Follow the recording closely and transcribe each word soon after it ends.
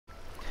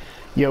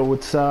Yo,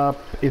 what's up?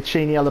 It's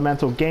Shaney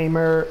Elemental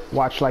Gamer.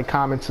 Watch, like,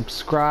 comment,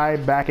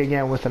 subscribe. Back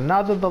again with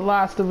another The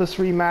Last of Us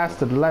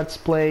Remastered Let's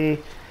Play.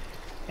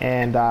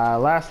 And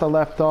last I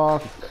left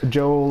off,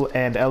 Joel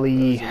and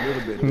Ellie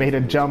made a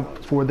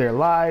jump for their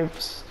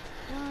lives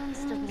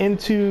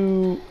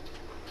into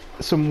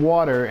some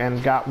water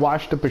and got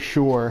washed up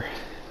ashore.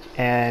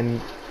 And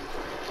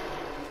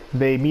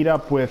they meet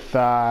up with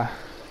some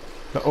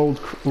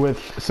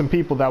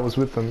people that was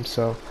with them.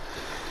 So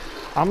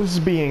I'm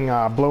just being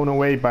blown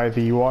away by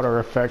the water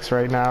effects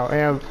right now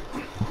and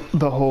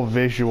the whole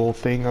visual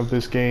thing of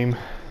this game.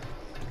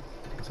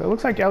 So it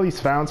looks like Ellie's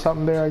found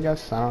something there, I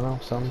guess. I don't know,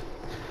 something.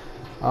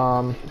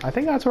 I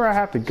think that's where I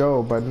have to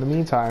go, but in the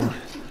meantime,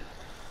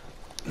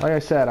 like I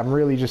said, I'm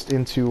really just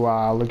into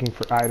looking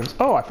for items.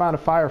 Oh, I found a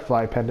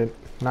firefly pendant.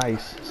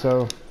 Nice.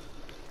 So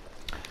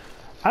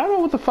I don't know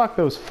what the fuck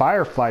those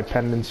firefly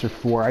pendants are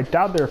for. I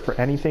doubt they're for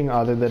anything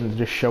other than to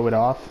just show it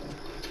off.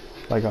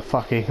 Like a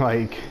fucking,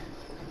 like,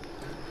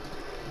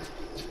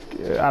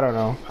 I don't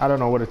know. I don't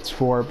know what it's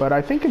for, but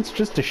I think it's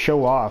just to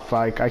show off.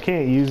 Like, I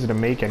can't use it to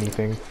make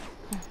anything.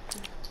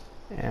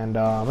 And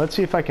let's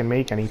see if I can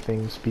make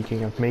anything.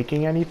 Speaking of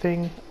making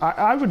anything,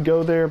 I would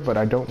go there, but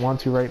I don't want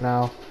to right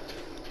now.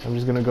 I'm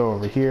just gonna go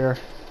over here.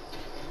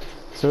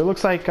 So it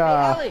looks like hey,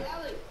 Ellie.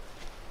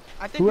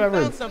 I think we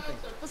found something.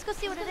 Let's go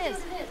see what it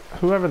is.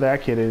 Whoever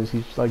that kid is,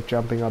 he's like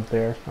jumping up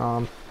there.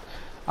 I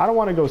don't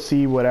want to go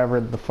see whatever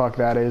the fuck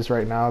that is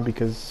right now,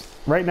 because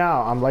right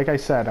now, like I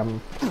said,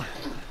 I'm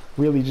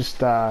really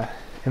just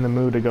in the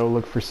mood to go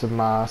look for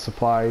some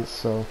supplies.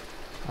 So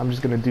I'm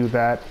just gonna do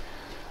that.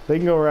 They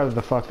can go wherever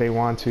the fuck they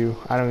want to.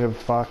 I don't give a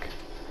fuck.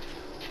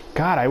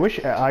 God, I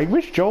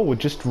wish Joel would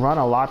just run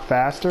a lot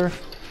faster,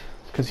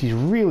 because he's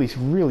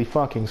really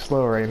fucking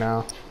slow right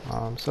now.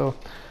 So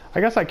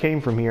I guess I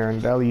came from here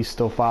and Ellie's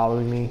still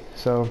following me.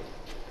 So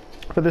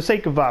for the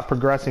sake of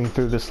progressing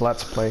through this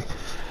Let's Play,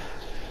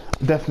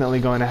 I'm definitely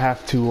going to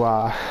have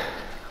to.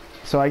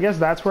 So I guess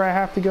that's where I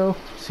have to go,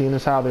 seeing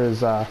as how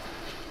there's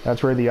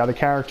that's where the other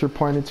character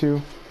pointed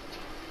to.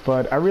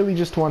 But I really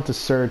just want to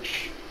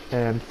search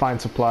and find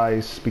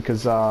supplies,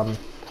 because I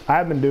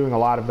have been doing a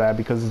lot of that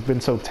because it's been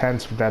so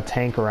tense with that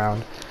tank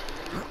around.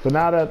 But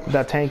now that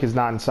that tank is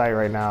not in sight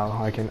right now,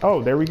 I can...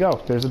 Oh, there we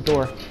go. There's a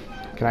door.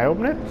 Can I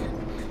open it?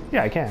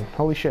 Yeah, I can.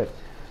 Holy shit.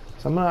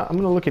 So I'm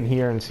gonna look in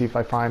here and see if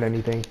I find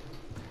anything.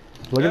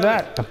 Look at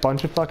that. A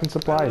bunch of fucking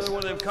supplies. Another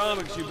one of them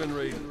comics you've been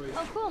reading.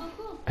 Oh, cool.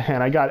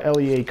 And I got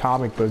Ellie a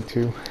comic book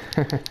too.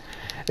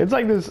 It's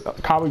like this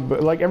comic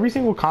book, like every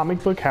single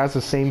comic book has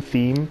the same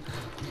theme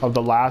of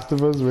The Last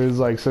of Us, where it's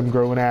like some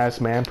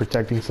grown-ass man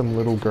protecting some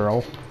little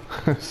girl.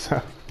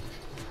 So,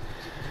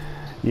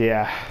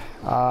 yeah.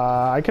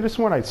 I could have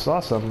sworn I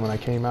saw something when I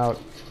came out.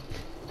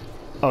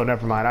 Oh,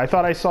 never mind. I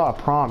thought I saw a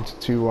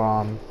prompt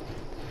to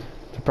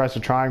press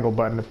the triangle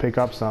button to pick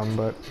up something,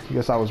 but I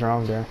guess I was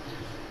wrong there.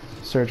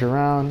 Search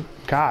around.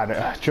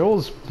 God,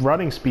 Joel's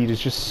running speed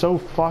is just so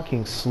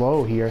fucking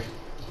slow here.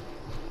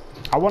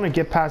 I want to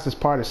get past this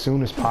part as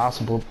soon as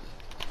possible,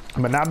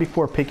 but not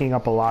before picking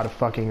up a lot of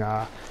fucking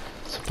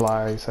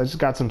supplies. I just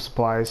got some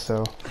supplies,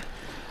 so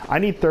I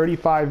need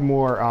 35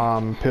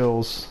 more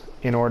pills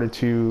in order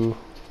to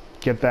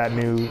get that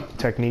new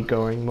technique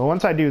going. But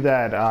once I do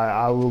that,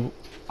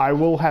 I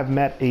will have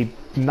met a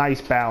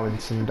nice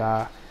balance and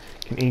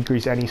can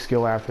increase any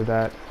skill after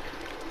that.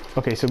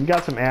 Okay, so we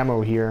got some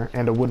ammo here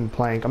and a wooden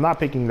plank. I'm not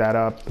picking that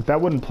up, but that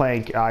wooden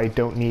plank I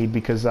don't need,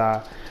 because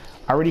I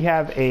already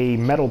have a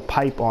metal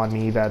pipe on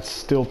me that's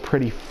still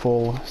pretty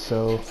full,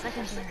 so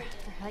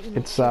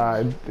it's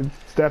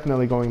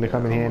definitely going to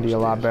come in handy a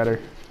lot better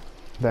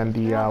than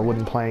the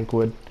wooden plank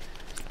would.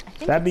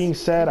 That being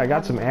said, I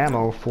got some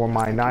ammo for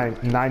my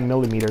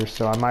 9mm,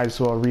 so I might as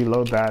well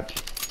reload that.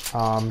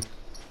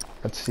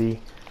 Let's see.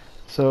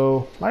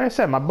 So, like I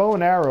said, my bow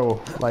and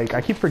arrow, like,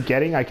 I keep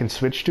forgetting I can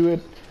switch to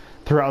it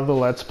throughout the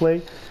Let's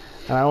Play,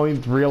 and I only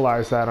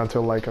realized that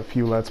until like a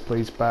few Let's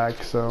Plays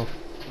back, so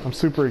I'm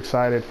super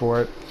excited for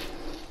it.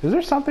 Is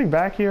there something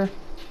back here?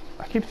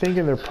 I keep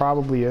thinking there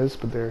probably is,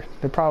 but there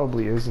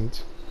probably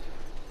isn't.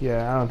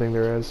 Yeah, I don't think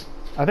there is.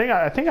 I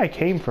think I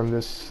came from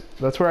this.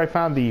 That's where I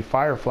found the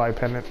firefly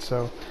pendant,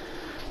 so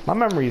my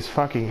memory is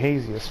fucking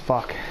hazy as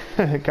fuck.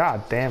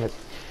 God damn it.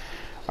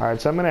 Alright,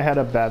 so I'm gonna head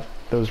up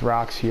those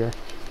rocks here.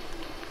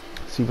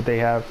 See what they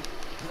have.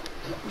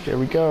 There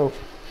we go.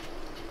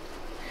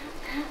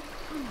 Hey,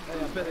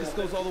 I bet this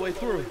goes all the way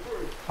through.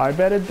 I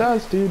bet it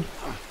does, dude.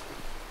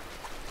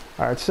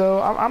 Alright,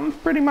 so I'm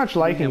pretty much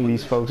liking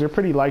these folks. They're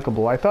pretty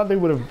likable. I thought they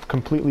would have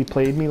completely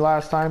played me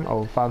last time.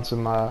 Oh, found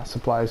some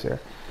supplies here.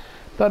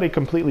 Thought they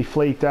completely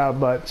flaked out,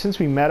 but since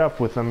we met up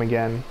with them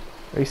again,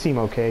 they seem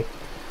okay.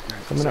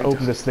 So I'm gonna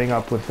open this thing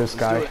up with this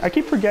guy. I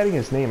keep forgetting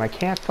his name. I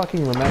can't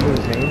fucking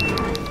remember his name.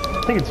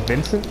 I think it's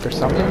Vincent or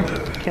something.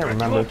 I can't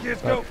remember.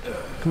 But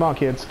come on,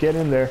 kids, get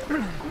in there.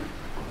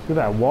 Look at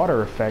that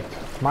water effect.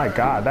 My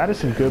God, that is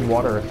some good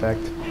water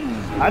effect.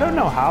 I don't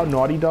know how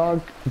Naughty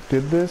Dog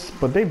did this,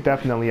 but they've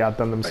definitely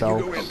outdone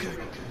themselves.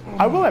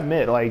 I will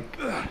admit, like,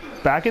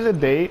 back in the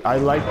day, I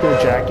liked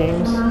their Jack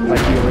games. Like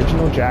the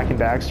original Jack and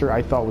Daxter,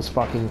 I thought was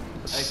fucking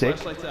sick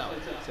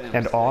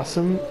and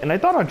awesome. And I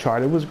thought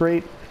Uncharted was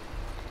great.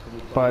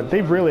 But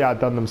they've really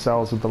outdone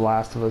themselves with The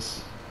Last of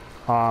Us.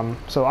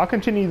 So I'll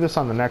continue this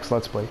on the next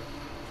Let's Play.